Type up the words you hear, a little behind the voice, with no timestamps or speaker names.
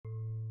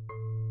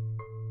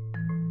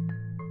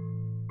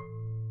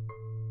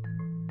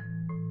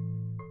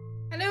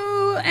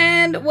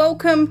and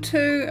welcome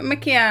to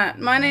Mickey Art.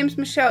 My name's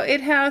Michelle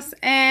Edhouse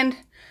and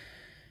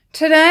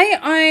today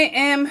I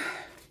am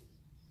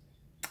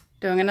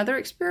doing another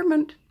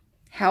experiment.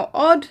 How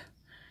odd.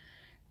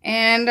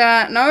 And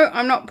no,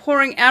 I'm not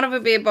pouring out of a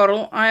beer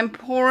bottle. I'm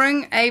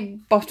pouring a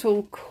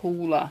bottle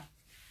cooler.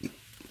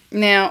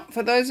 Now,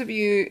 for those of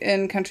you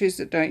in countries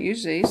that don't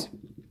use these,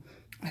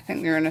 I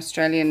think they're an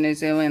Australian, New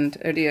Zealand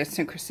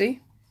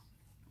idiosyncrasy,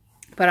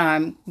 but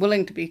I'm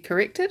willing to be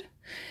corrected.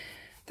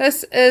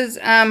 This is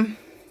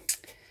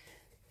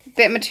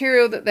that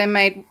material that they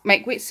make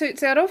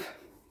wetsuits out of,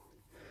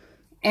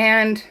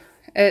 and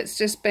it's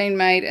just been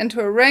made into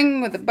a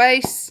ring with a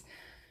base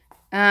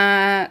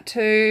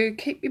to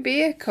keep your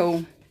beer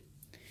cool,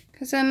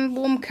 because in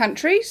warm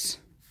countries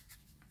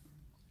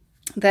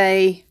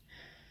they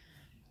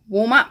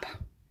warm up,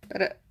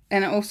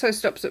 and it also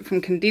stops it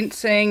from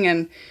condensing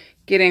and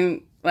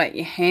getting like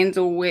your hands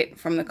all wet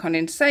from the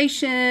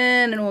condensation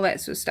and all that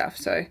sort of stuff.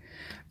 So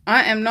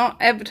I am not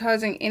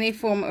advertising any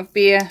form of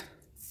beer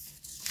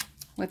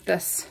with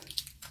this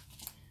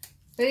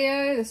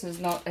video. This is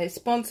not a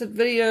sponsored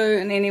video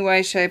in any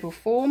way, shape or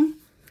form.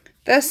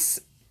 This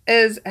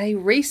is a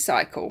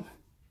recycle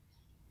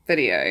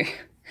video.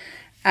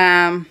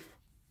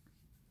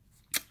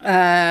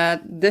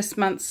 This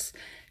month's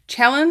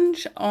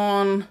challenge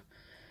on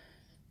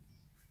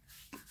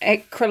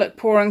acrylic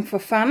pouring for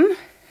fun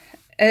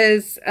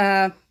is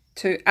to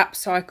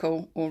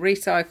upcycle or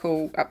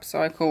recycle,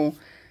 upcycle,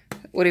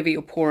 whatever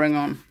you're pouring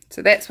on.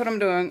 So that's what I'm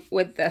doing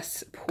with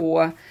this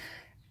pour.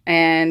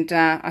 And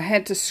I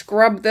had to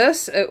scrub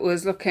this. It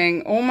was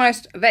looking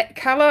almost that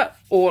colour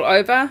all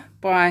over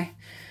by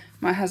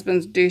my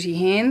husband's dirty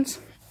hands.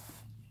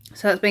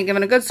 So it's been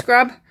given a good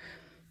scrub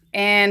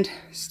and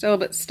still a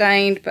bit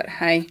stained, but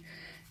hey,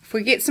 if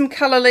we get some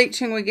colour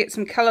leaching, we get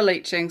some colour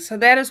leaching. So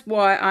that is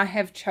why I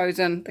have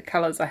chosen the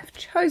colours I have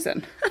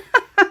chosen.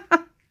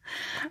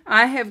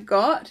 I have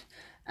got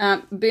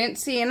burnt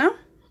sienna.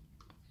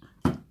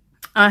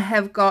 I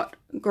have got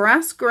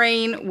grass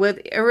green with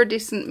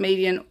iridescent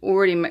median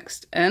already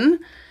mixed in,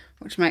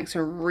 which makes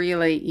a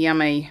really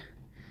yummy,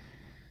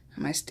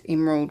 almost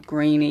emerald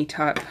greeny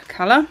type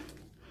colour.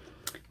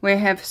 We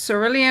have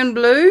cerulean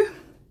blue.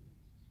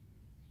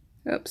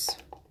 Oops,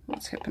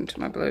 what's happened to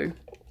my blue?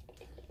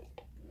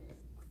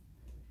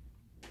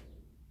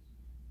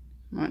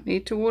 Might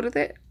need to water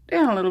that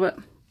down a little bit.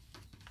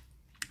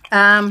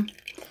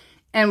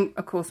 And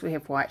of course we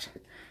have white.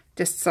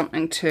 Just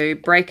something to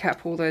break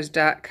up all those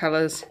dark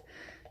colours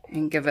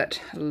and give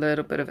it a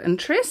little bit of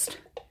interest.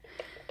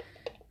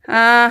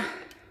 Now,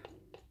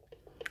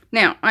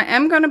 I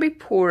am going to be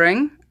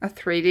pouring a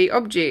 3D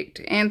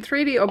object, and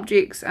 3D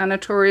objects are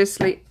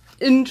notoriously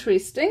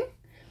interesting.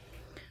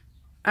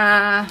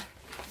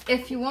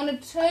 If you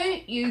wanted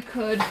to, you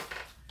could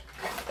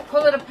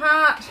pull it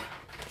apart,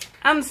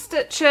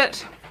 unstitch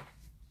it,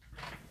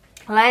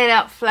 lay it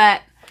out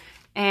flat,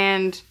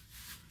 and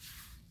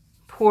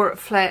pour it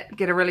flat,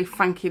 get a really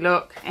funky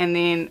look, and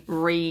then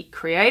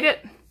recreate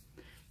it.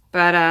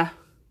 But I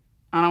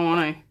don't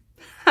want to.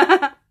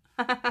 I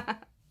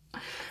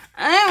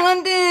don't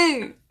want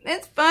to.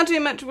 That's far too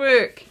much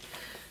work.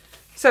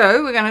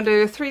 So we're going to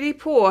do a 3D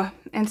pour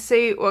and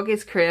see what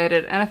gets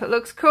created. And if it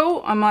looks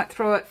cool, I might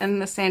throw it in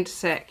the Santa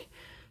sack.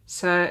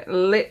 So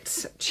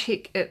let's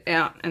check it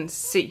out and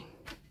see.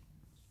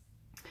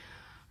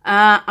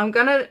 I'm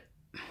going to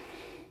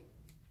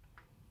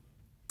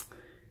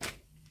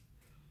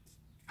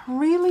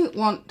really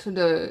want to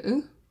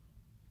do,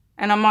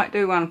 and I might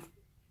do one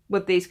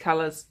with these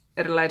colours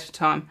at a later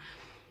time.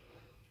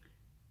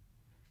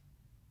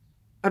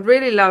 I'd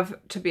really love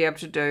to be able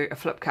to do a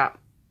flip cup,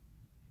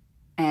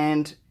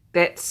 and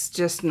that's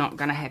just not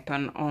going to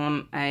happen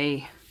on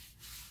a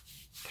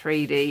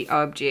 3D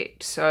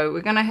object. So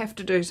we're going to have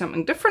to do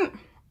something different.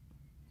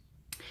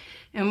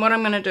 And what I'm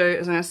going to do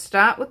is I'm going to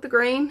start with the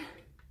green,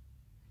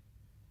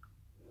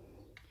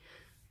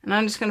 and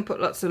I'm just going to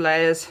put lots of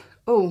layers.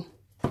 Oh,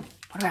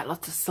 what about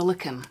lots of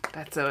silicone?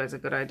 That's always a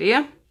good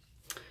idea.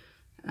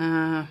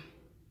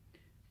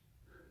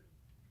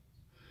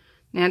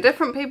 Now,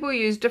 different people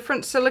use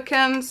different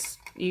silicones.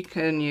 You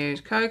can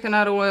use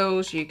coconut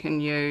oils, you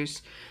can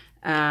use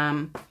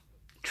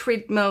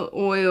treadmill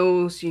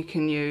oils, you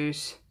can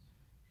use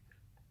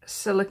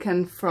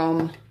silicone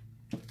from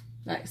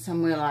like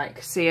somewhere like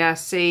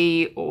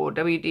CRC or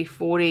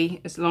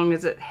WD-40, as long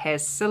as it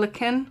has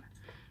silicone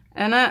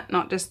in it,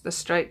 not just the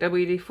straight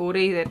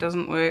WD-40. That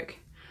doesn't work.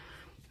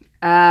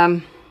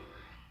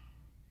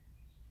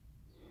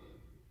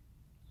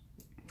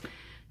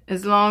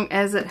 As long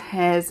as it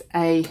has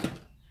a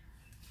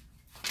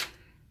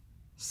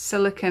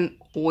silicone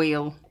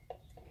oil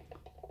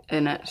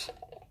in it.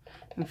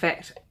 In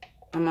fact,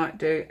 I might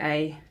do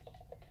a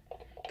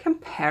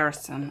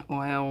comparison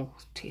oil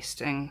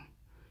testing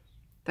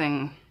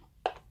thing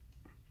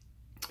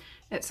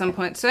at some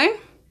point soon.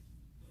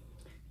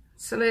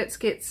 So let's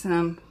get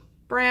some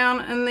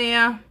brown in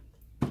there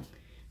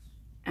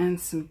and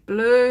some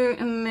blue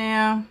in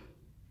there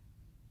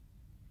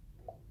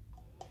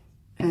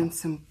and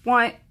some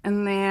white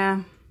in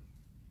there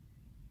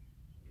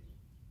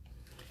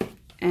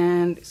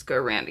And let's go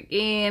around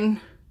again.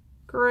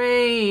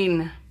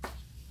 Green.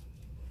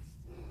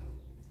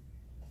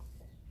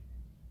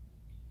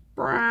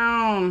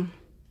 Brown.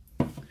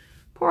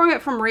 Pouring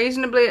it from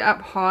reasonably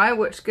up high,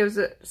 which gives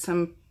it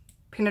some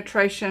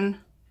penetration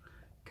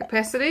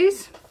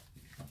capacities.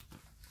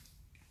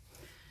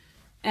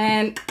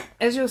 And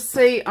as you'll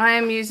see, I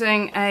am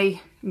using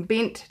a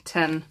bent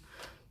tin.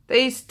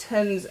 These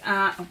tins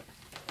are,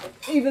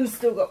 even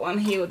still got one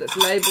here with its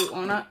label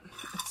on it.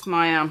 It's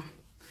my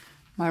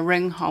my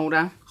ring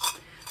holder.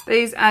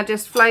 These are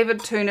just flavoured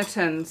tuna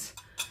tins,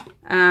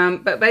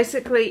 but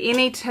basically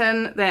any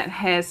tin that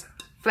has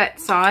flat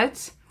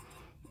sides,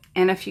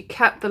 and if you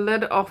cut the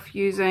lid off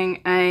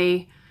using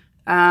a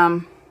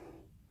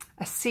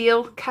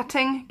seal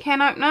cutting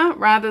can opener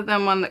rather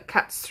than one that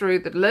cuts through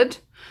the lid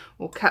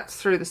or cuts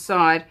through the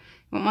side,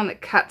 you want one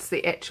that cuts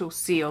the actual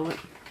seal.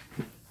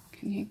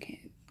 Can you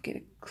get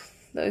a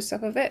close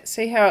up of that?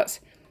 See how it's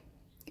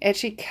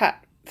actually cut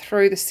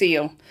through the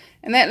seal,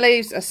 and that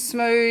leaves a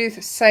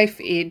smooth, safe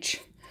edge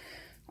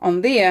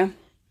on there,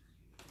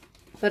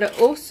 but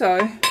it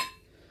also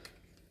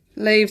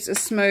leaves a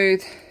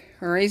smooth,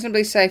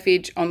 reasonably safe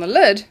edge on the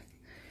lid,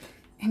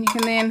 and you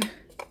can then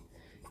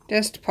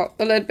just pop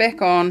the lid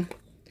back on,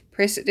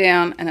 press it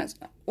down, and it's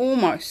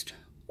almost,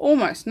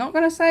 not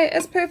going to say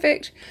it's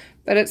perfect,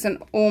 but it's an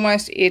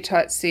almost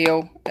airtight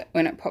seal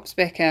when it pops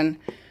back in,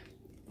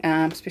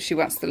 especially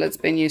once the lid's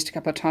been used a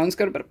couple of times.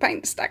 Got a bit of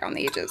paint stuck on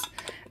the edges.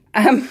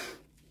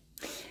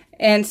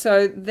 And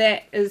so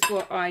that is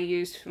what I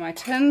used for my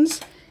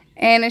tins,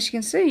 and as you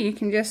can see, you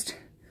can just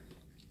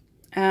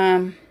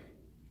bend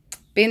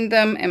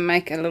them and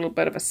make a little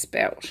bit of a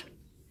spout.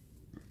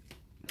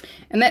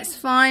 And that's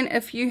fine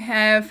if you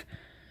have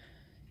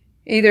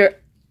either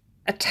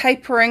a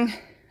tapering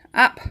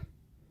up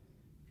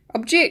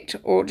object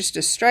or just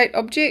a straight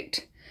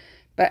object.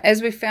 But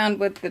as we found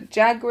with the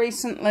jug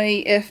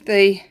recently, if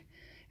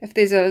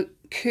there's a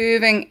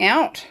curving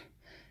out,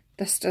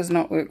 this does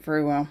not work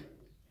very well.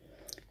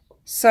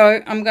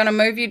 So I'm going to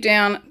move you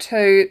down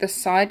to the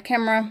side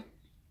camera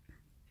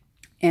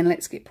and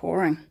let's get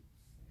pouring.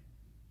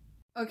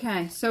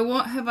 Okay, so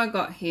what have I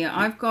got here?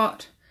 I've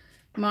got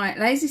my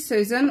Lazy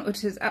Susan,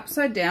 which is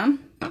upside down,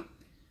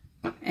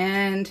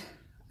 and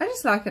I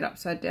just like it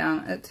upside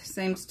down. It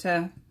seems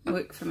to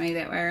work for me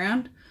that way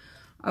around.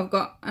 I've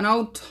got an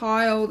old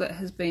tile that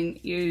has been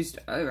used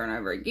over and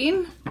over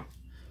again,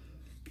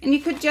 and you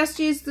could just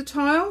use the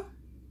tile,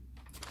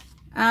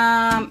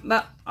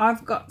 but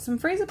I've got some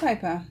freezer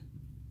paper,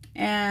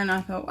 and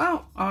I thought,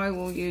 well, I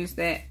will use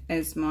that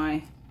as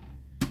my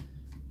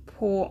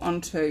pour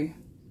onto,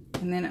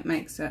 and then it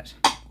makes it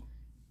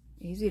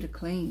easy to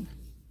clean.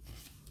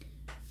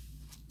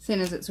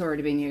 Seeing as it's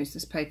already been used,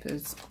 this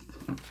paper's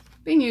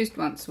been used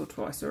once or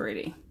twice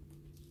already.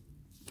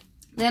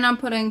 Then I'm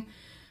putting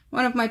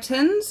one of my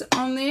tins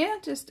on there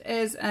just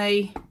as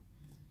a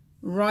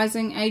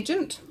rising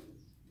agent,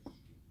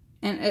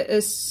 and it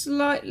is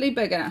slightly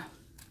bigger,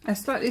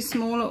 slightly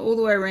smaller all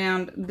the way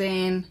around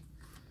than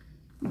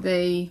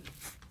the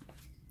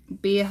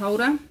beer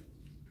holder,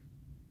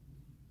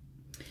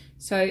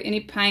 so any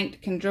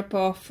paint can drip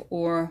off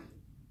or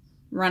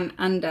run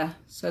under,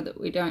 so that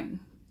we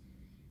don't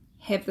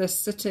have this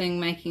sitting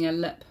making a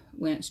lip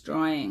when it's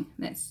drying.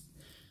 That's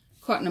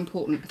quite an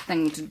important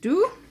thing to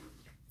do.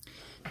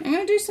 I'm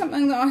going to do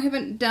something that I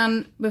haven't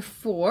done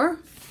before,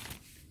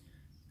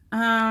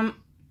 and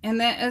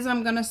that is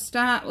I'm going to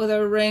start with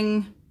a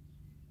ring,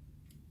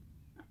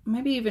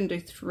 maybe even do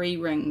 3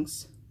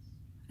 rings.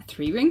 A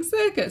 3-ring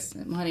circus.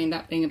 It might end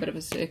up being a bit of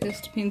a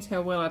circus, depends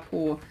how well I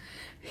pour.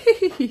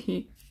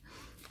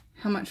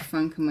 How much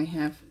fun can we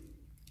have?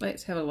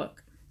 Let's have a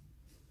look.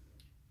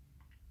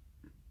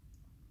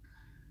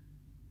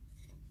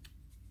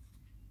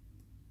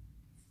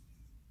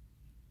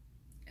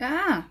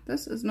 Ah,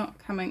 this is not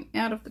coming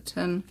out of the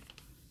tin.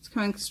 It's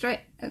coming straight,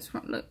 it's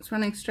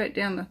running straight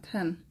down the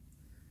tin.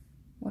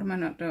 What am I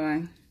not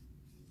doing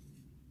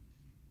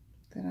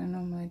that I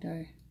normally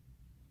do?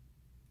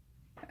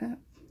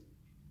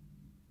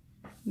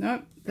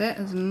 Nope, that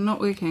is not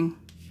working.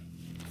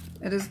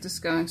 It is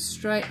just going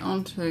straight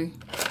onto,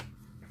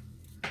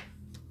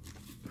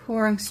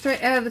 pouring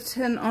straight out of the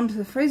tin onto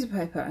the freezer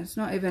paper. It's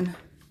not even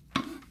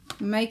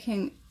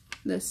making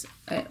this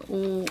at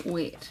all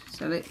wet.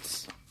 So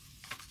let's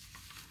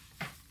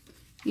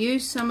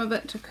use some of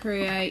it to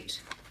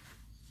create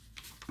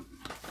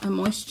a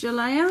moisture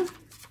layer.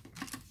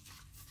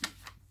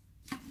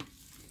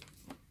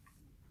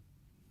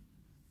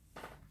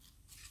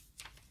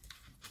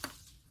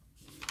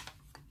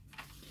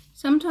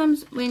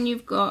 Sometimes when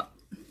you've got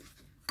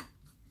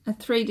a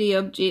 3D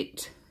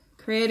object,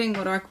 creating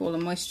what I call a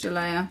moisture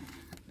layer,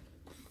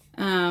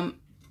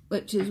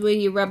 which is where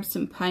you rub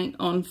some paint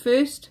on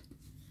first,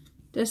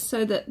 just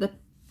so that the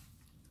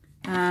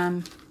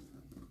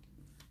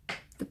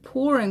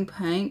pouring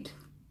paint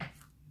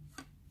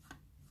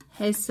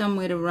has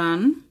somewhere to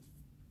run.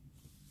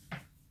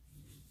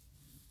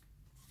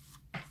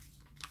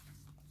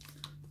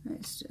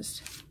 Let's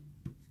just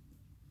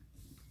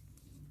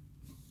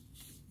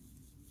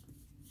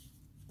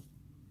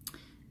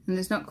and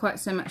there's not quite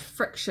so much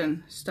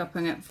friction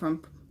stopping it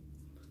from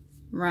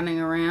running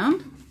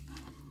around,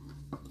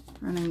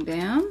 running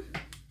down.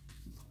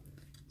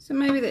 So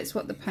maybe that's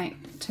what the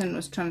paint tin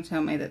was trying to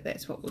tell me, that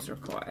that's what was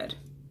required.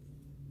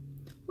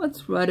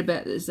 What's right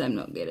about this I'm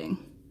not getting?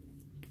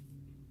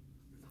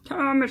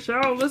 Come on,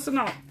 Michelle, listen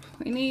up.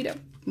 We need a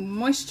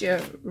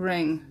moisture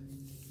ring.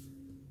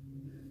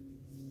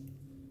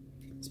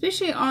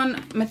 Especially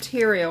on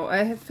material. I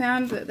have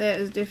found that that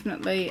is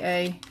definitely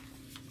a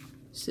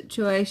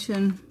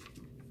situation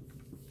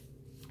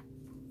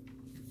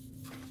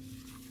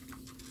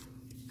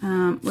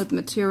with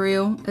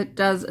material. It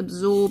does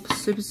absorb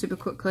super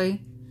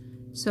quickly.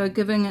 So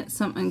giving it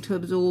something to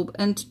absorb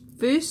in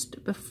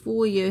first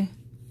before you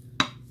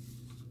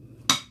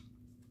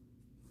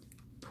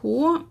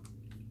pour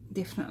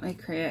definitely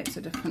creates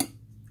a different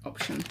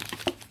option.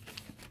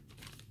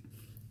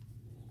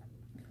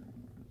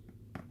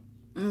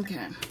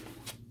 Okay,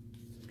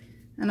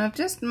 and I've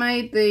just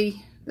made the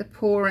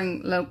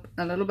pouring loop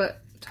a little bit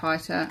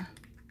tighter.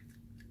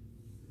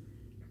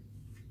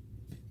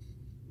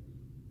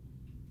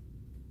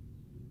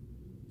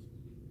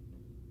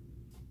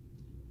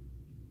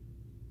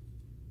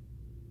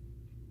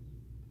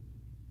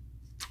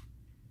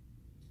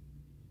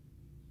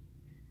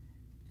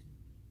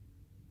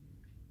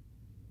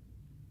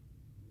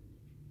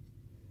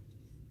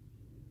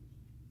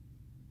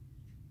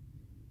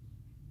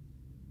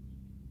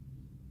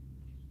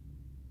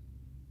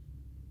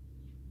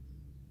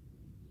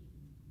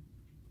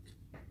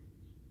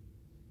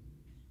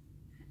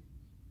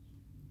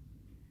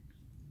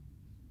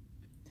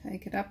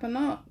 Take it up a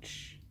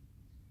notch.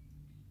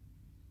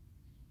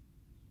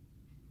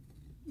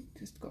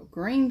 Just got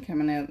green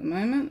coming out at the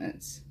moment.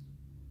 It's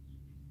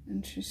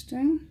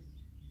interesting.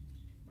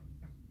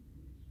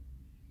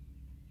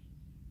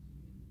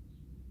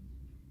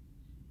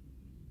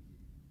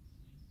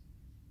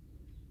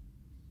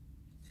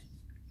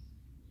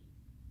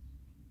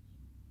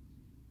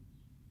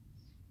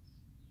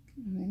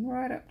 And then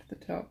right up to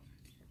the top.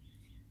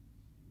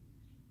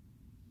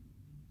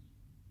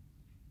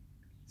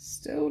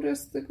 Still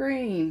just the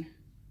green.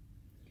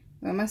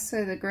 I must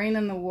say the green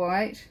and the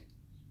white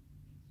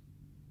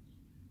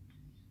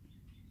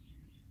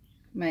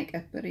make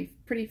a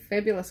pretty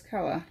fabulous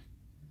colour,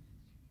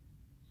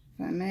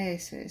 if I may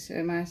say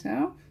so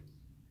myself.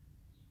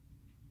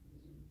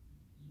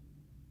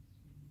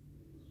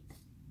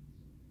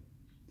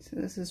 So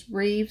this is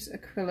Reeves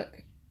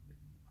acrylic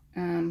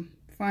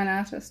fine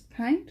artist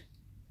paint,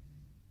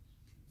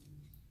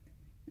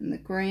 and the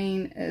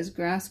green is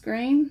grass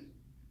green.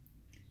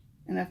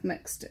 And I've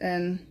mixed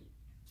in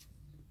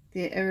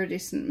the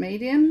iridescent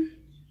medium.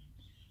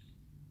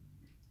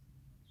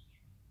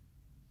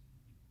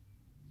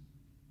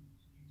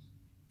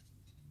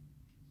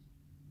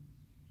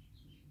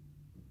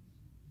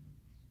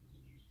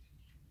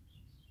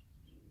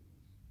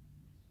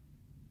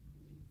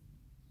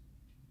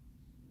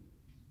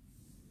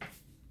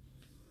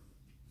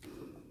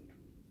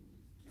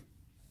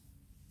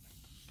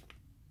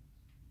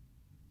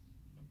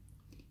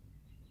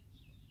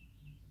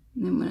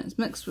 And then when it's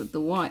mixed with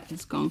the white,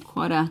 it's gone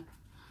quite a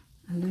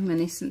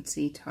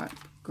luminescence-y type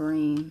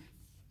green.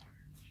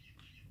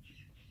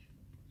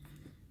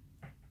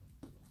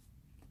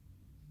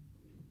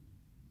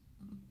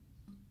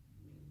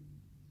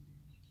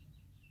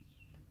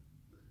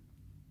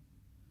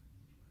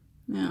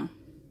 Now,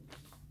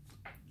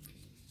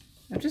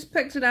 I've just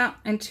picked it up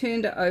and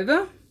turned it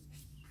over.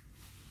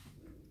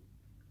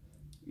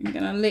 I'm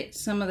going to let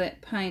some of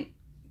that paint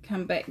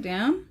come back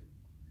down.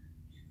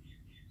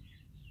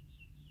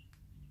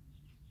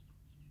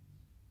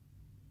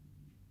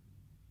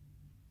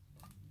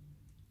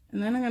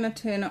 And then I'm going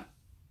to turn it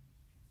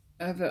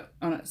over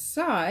on its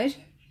side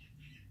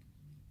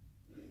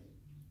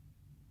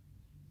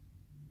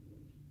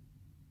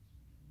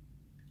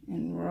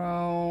and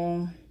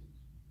roll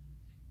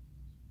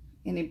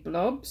any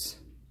blobs.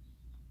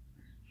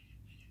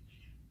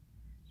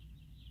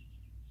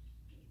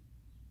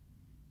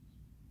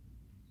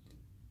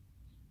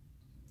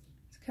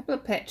 There's a couple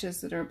of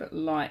patches that are a bit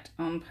light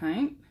on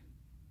paint.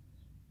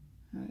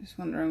 I'm just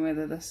wondering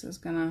whether this is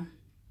going to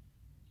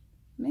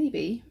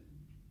maybe.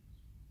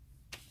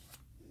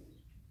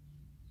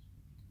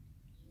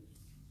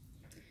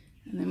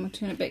 And then we'll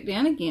turn it back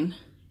down again.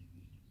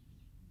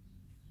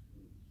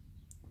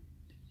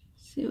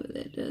 See what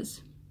that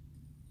does.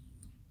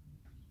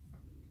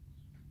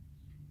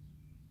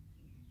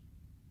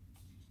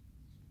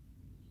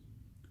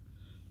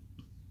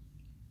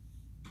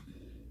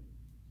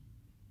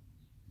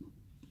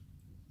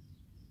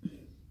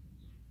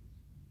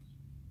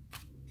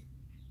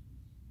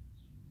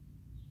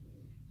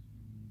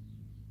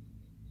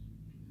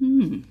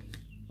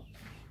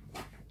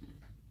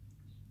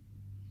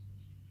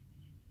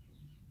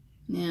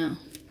 Now,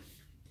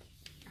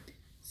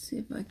 see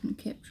if I can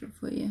capture it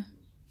for you.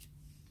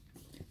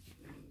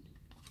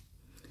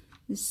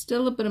 There's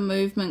still a bit of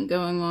movement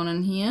going on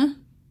in here.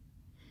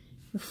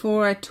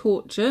 Before I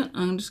torch it,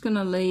 I'm just going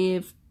to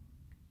leave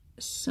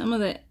some of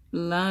that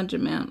large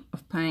amount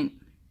of paint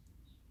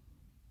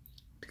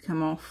to to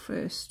come off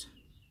first.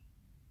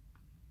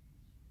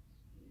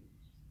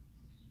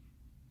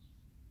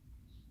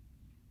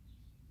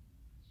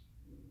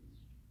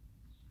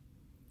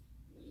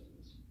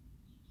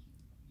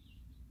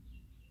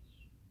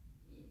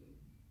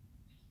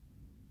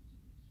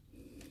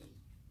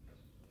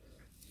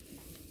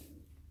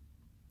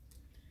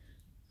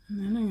 And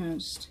then I'm going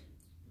to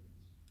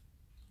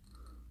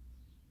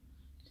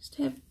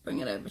bring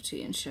it over to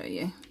you and show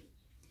you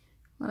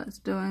while it's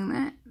doing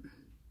that.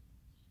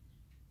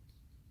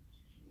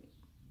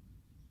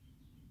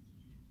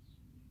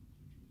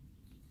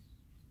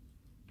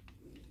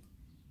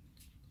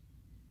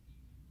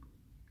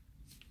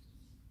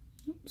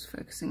 Oops,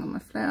 focusing on my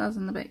flowers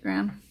in the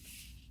background.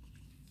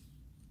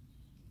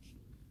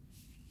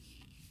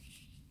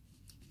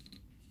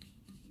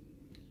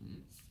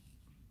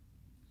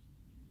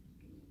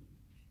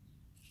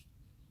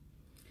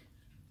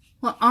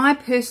 Well, I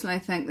personally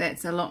think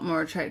that's a lot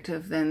more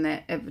attractive than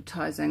that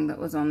advertising that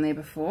was on there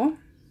before.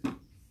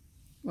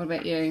 What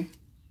about you?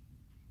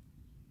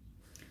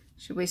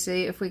 Should we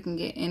see if we can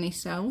get any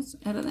sales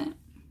out of that?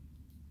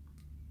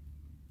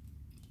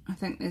 I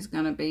think there's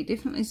going to be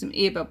definitely some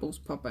air bubbles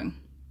popping.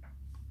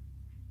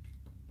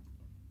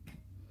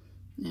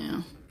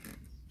 Now,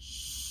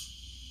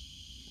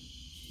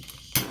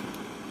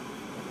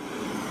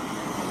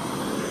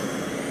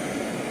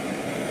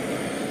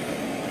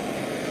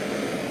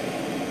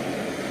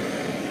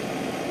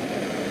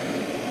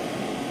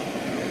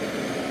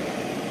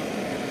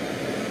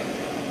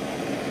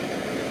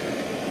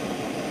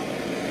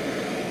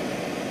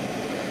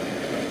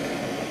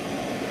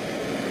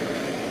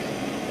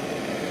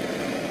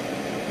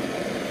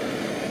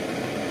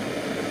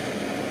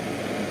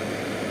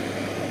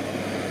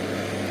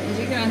 as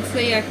you can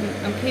see,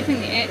 I'm keeping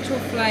the actual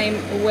flame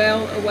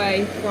well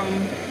away from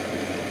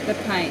the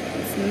paint.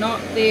 It's not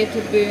there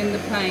to burn the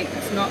paint,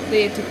 it's not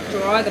there to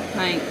dry the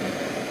paint.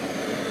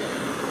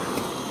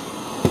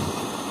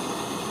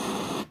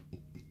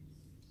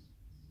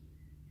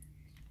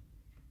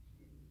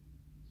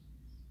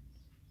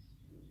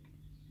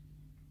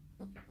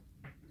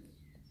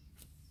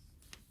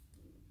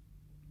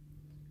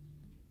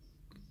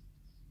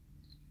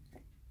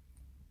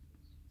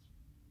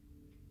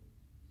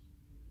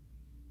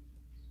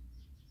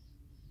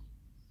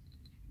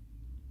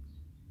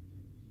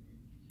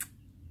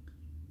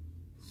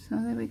 So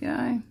there we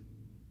go.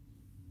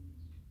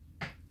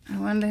 I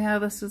wonder how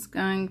this is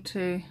going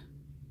to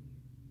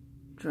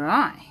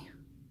dry.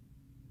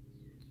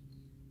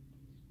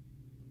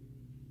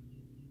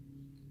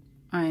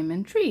 I'm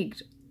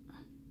intrigued.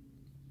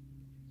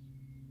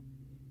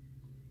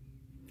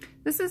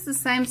 This is the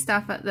same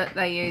stuff that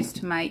they use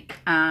to make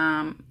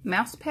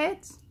mouse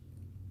pads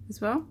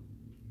as well.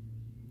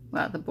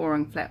 Well, the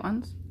boring flat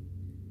ones.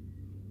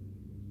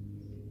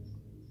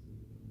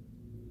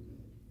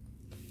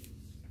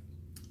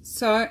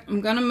 So I'm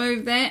going to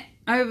move that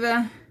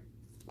over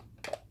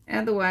out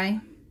of the way,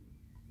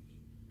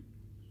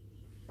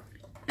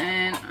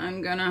 and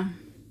I'm going to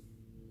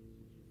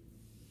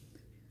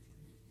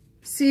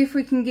see if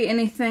we can get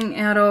anything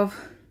out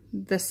of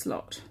this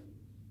lot.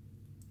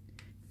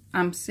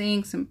 I'm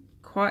seeing some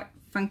quite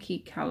funky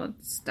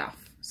coloured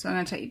stuff, so I'm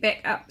going to take you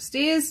back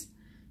upstairs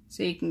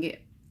so you can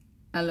get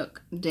a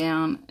look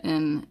down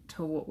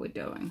into what we're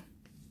doing.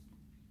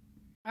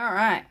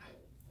 Alright.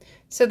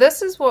 So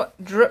this is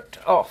what dripped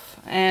off,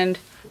 and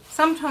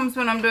sometimes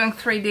when I'm doing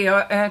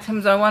 3D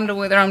items I wonder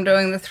whether I'm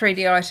doing the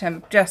 3D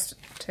item just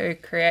to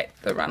create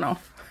the runoff.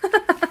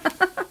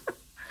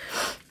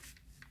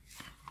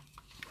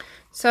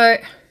 So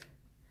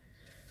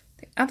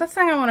the other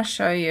thing I want to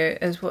show you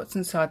is what's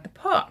inside the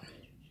pot.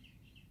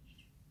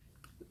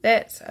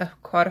 That's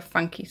quite a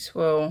funky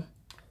swirl.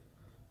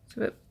 It's a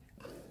bit.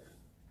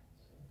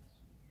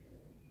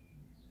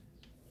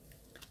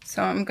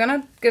 So I'm going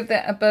to give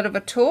that a bit of a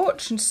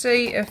torch and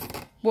see if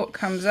what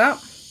comes up.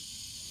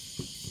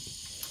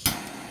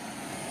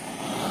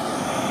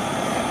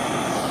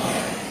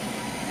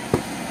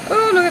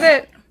 Oh, look at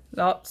that.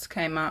 Lots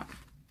came up.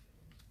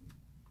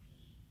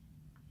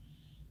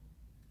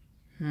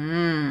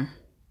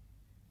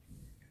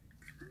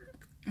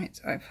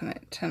 Let's open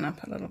that tin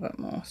up a little bit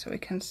more so we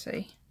can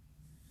see.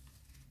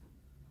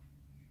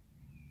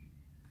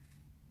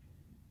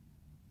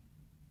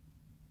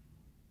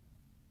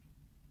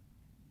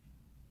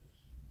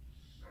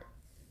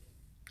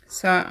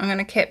 So I'm going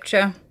to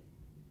capture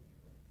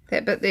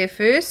that bit there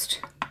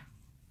first.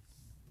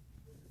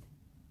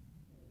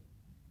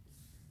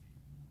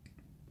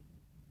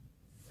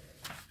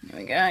 There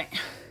we go.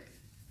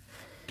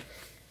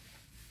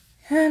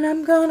 And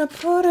I'm going to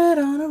put it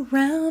on a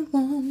round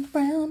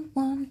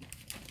one.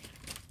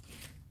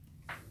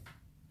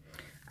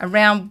 A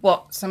round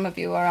what, some of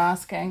you are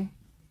asking.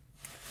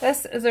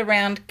 This is a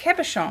round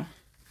cabochon.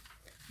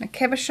 A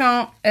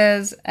cabochon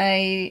is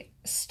a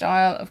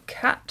style of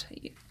cut.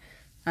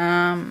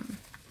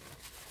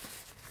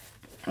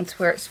 It's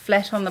where it's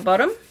flat on the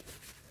bottom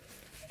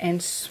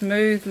and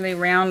smoothly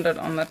rounded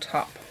on the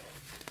top.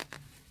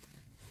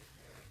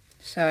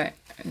 So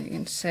you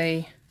can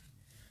see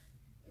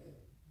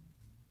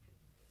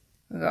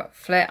We've got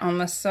flat on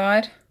this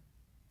side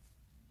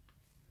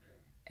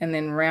and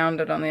then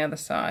rounded on the other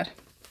side.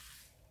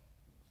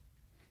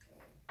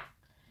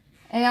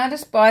 And I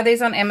just buy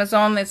these on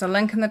Amazon. There's a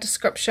link in the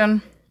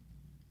description.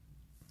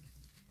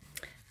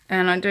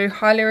 And I do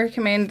highly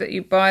recommend that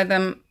you buy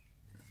them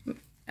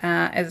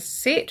as a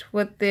set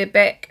with their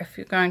back if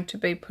you're going to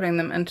be putting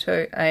them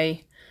into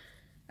a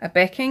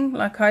backing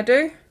like I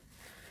do.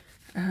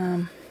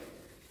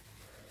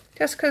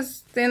 Just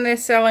because then they're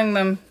selling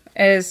them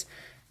as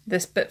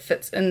this bit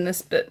fits in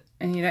this bit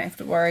and you don't have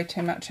to worry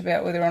too much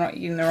about whether or not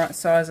you're using the right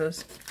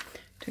sizes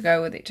to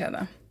go with each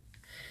other.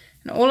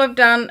 And all I've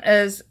done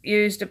is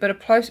used a bit of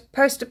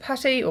poster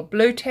putty, or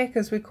blue tack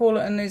as we call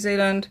it in New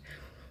Zealand,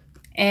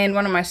 and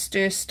one of my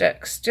stir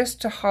sticks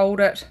just to hold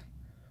it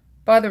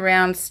by the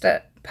round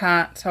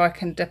part so I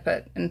can dip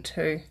it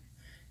into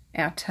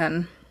our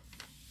tin.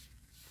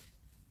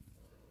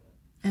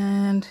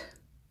 And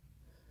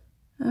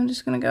I'm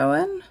just going to go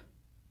in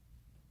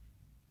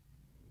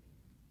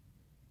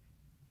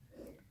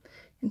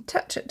and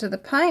touch it to the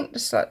paint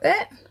just like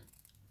that.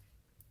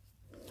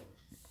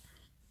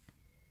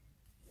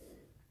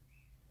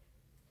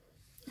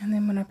 And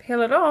then when I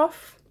peel it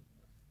off,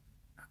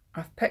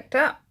 I've picked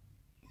up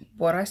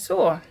what I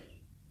saw.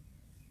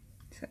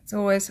 So it's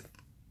always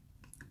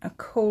a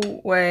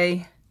cool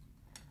way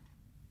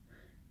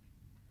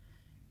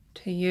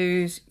to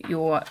use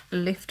your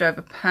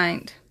leftover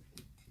paint.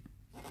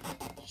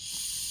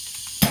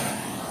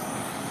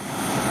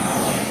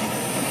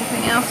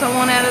 Anything else I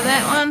want out of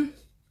that one?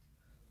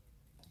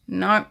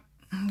 No.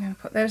 I'm going to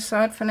put that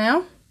aside for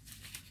now.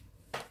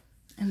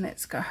 And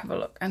let's go have a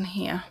look in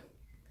here.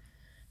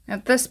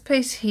 Now this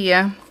piece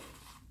here,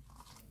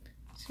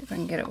 see if I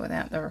can get it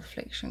without the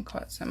reflection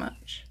quite so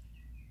much.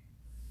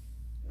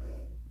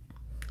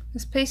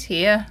 This piece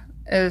here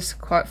is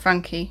quite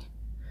funky,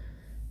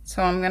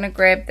 so I'm going to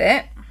grab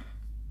that.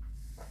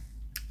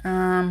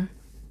 I'm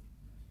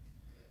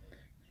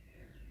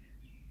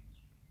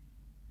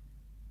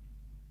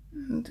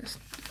just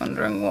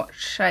wondering what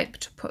shape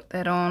to put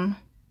that on.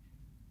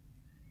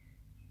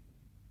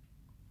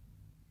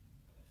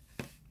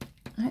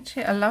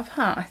 Actually, a love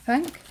heart, I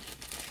think.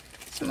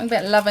 Something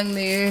about loving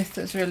the earth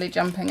is really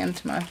jumping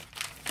into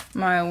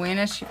my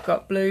awareness. You've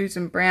got blues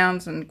and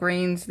browns and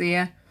greens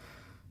there.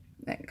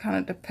 That kind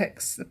of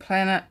depicts the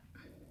planet.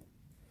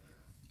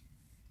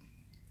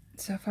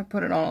 So if I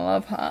put it on a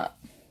love heart.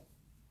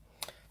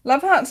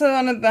 Love hearts are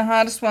one of the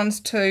hardest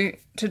ones to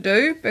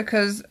do,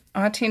 because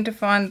I tend to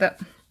find that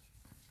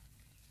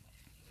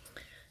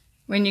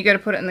when you go to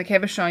put it in the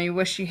cabochon, you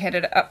wish you had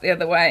it up the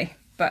other way,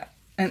 but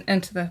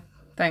into the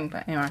thing.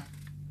 But anyway.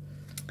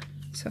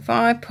 So if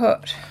I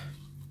put...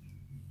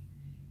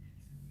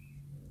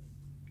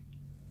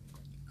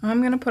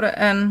 I'm going to put it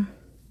in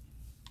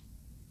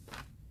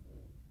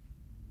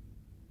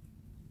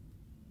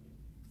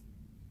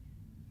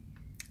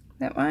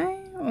that way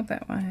or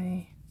that way.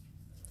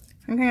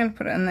 I think I'm going to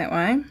put it in that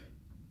way.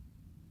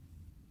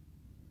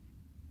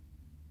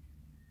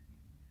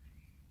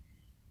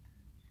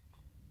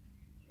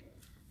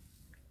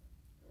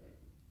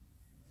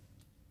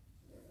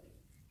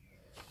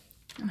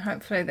 And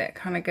hopefully that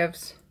kind of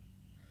gives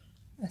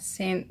a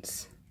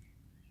sense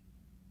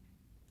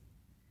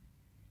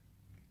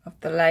of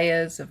the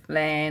layers of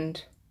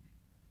land,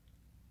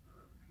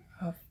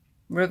 of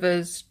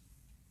rivers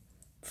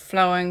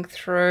flowing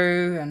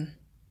through and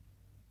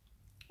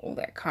all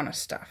that kind of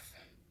stuff.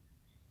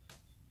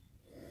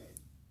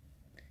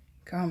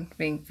 I'm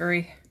being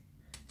very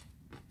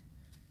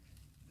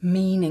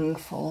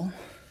meaningful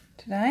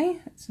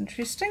today. It's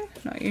interesting,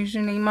 not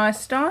usually my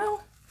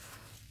style.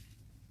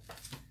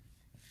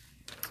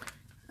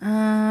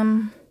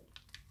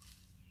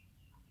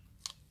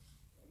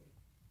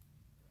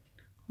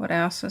 What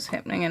else is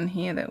happening in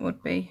here that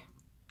would be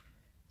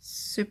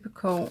super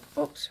cool?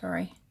 Oops,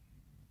 sorry.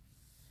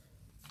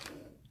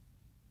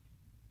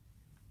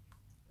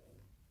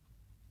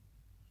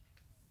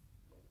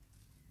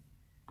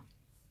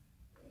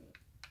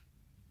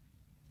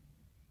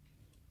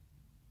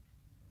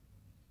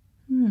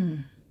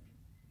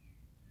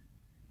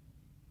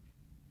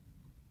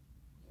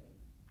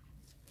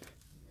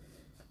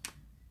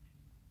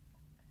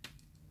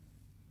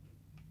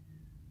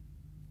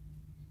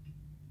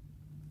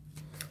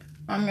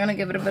 I'm going to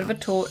give it a bit of a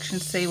torch and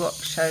see what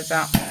shows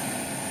up.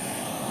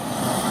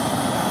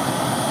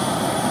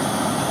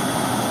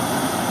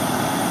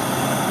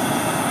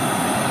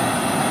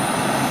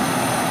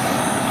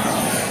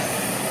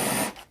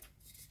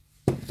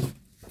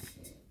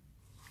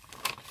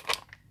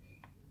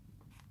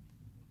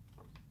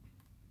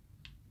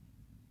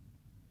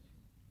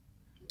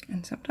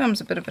 And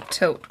sometimes a bit of a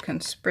tilt can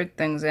spread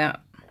things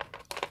out.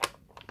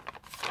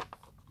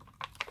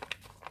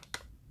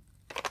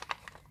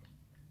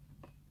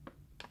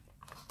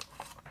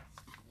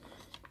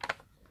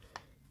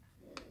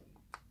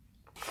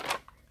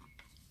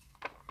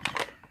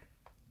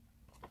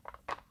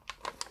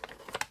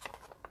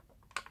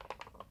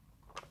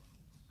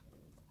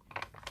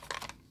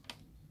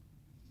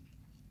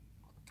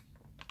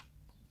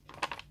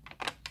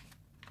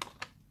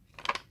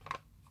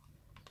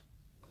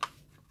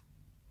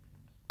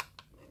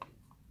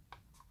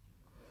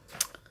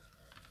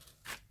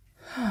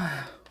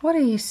 What are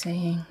you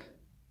seeing?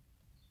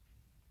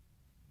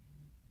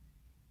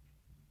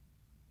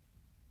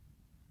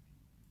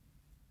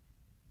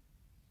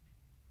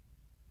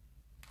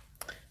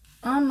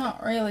 I'm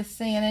not really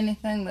seeing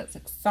anything that's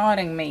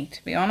exciting me,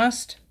 to be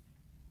honest.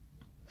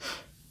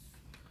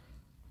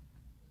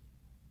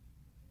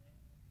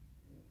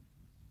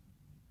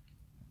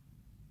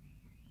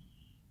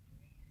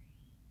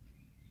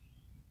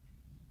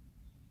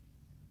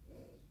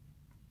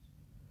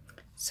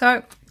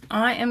 So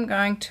I am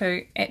going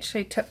to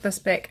actually tip this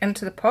back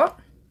into the pot.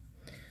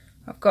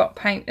 I've got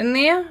paint in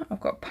there,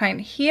 I've got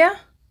paint here,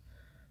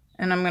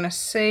 and I'm going to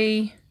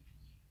see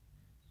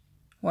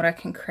what I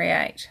can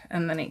create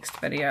in the next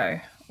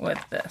video with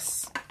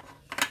this.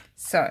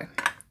 So,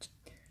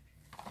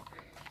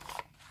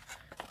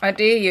 I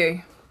dare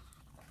you,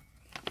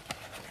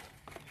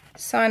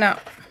 sign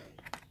up,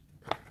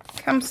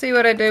 come see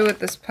what I do with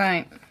this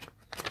paint.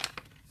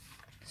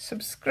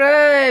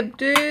 Subscribe,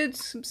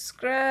 dudes,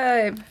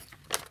 subscribe.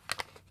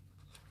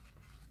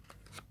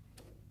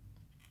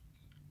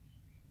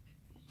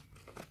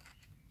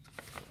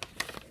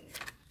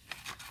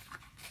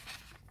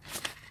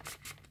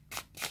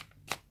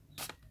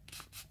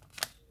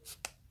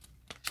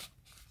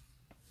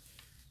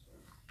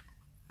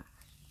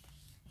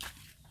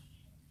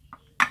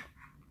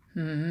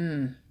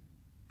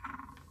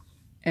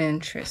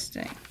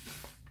 Interesting.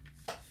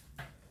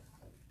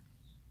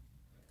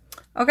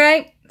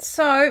 Okay,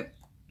 so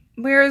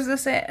where is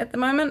this at the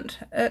moment?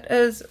 It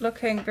is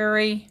looking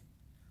very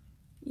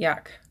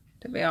yuck,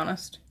 to be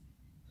honest.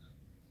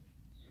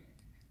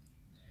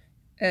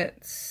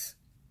 It's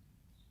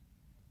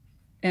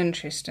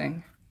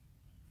interesting.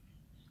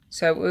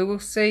 So we will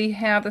see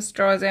how this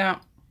dries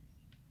out.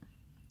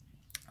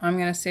 I'm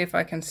going to see if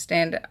I can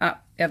stand it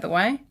up the other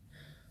way.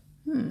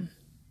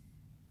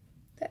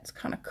 That's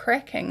kind of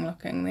cracking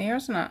looking there,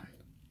 isn't it?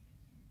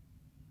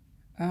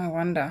 I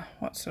wonder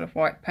what sort of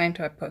white paint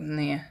I put in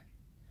there.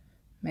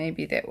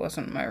 Maybe that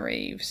wasn't my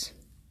Reeves.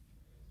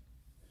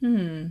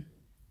 Alright,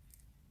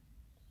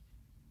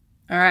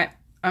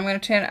 I'm going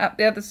to turn it up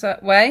the other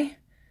way.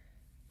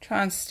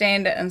 Try and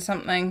stand it in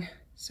something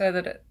so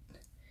that it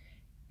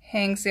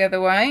hangs the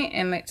other way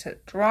and lets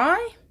it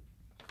dry.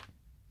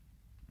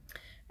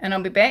 And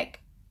I'll be back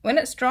when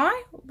it's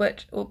dry,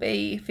 which will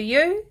be for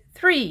you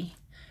 3,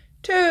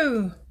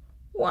 2,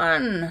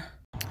 1.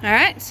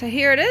 Alright, so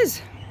here it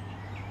is.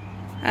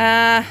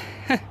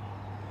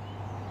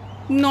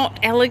 Not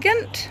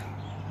elegant.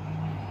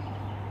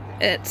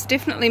 It's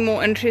definitely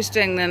more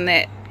interesting than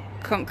that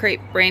concrete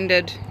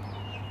branded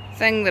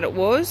thing that it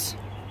was.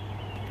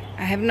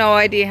 I have no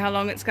idea how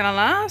long it's going to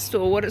last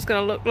or what it's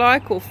going to look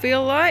like or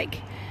feel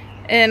like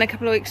in a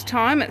couple of weeks'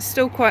 time. It's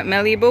still quite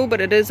malleable,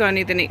 but it is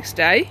only the next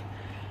day.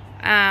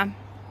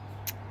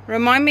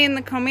 Remind me in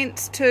the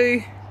comments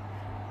to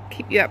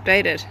keep you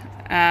updated.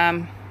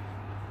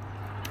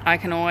 I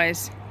can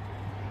always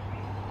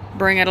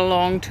bring it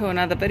along to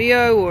another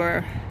video,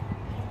 or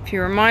if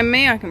you remind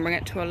me I can bring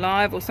it to a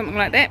live or something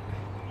like that.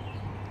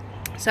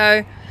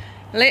 So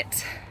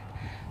let's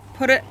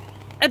put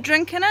a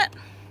drink in it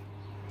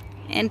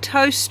and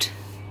toast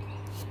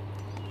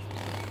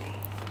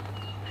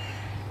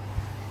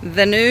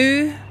the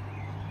new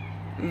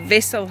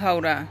vessel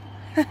holder.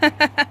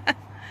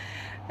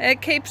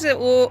 It keeps it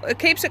warm, it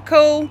keeps it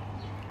cool,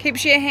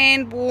 keeps your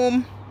hand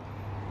warm,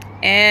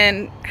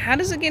 and how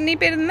does it get any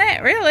better than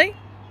that, really?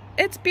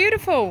 It's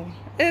beautiful,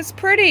 it's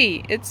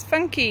pretty, it's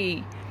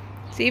funky,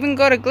 it's even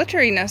got a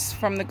glitteriness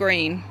from the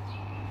green.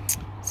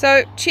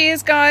 So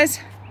cheers guys,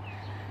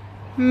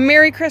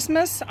 Merry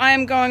Christmas. I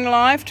am going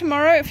live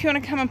tomorrow if you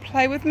want to come and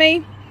play with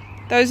me.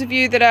 Those of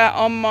you that are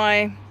on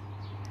my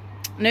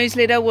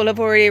newsletter will have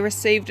already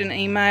received an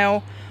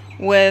email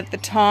with the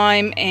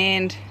time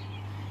and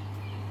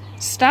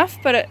stuff,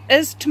 but it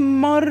is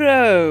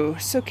tomorrow,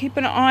 so keep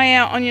an eye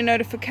out on your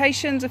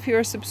notifications if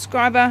you're a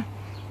subscriber,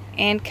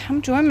 and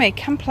come join me,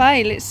 come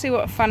play. Let's see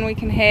what fun we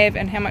can have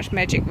and how much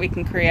magic we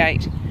can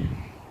create.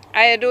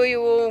 I adore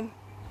you all,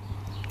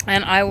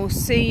 and I will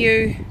see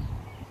you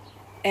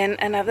in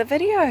another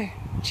video.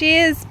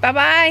 Cheers, bye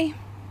bye.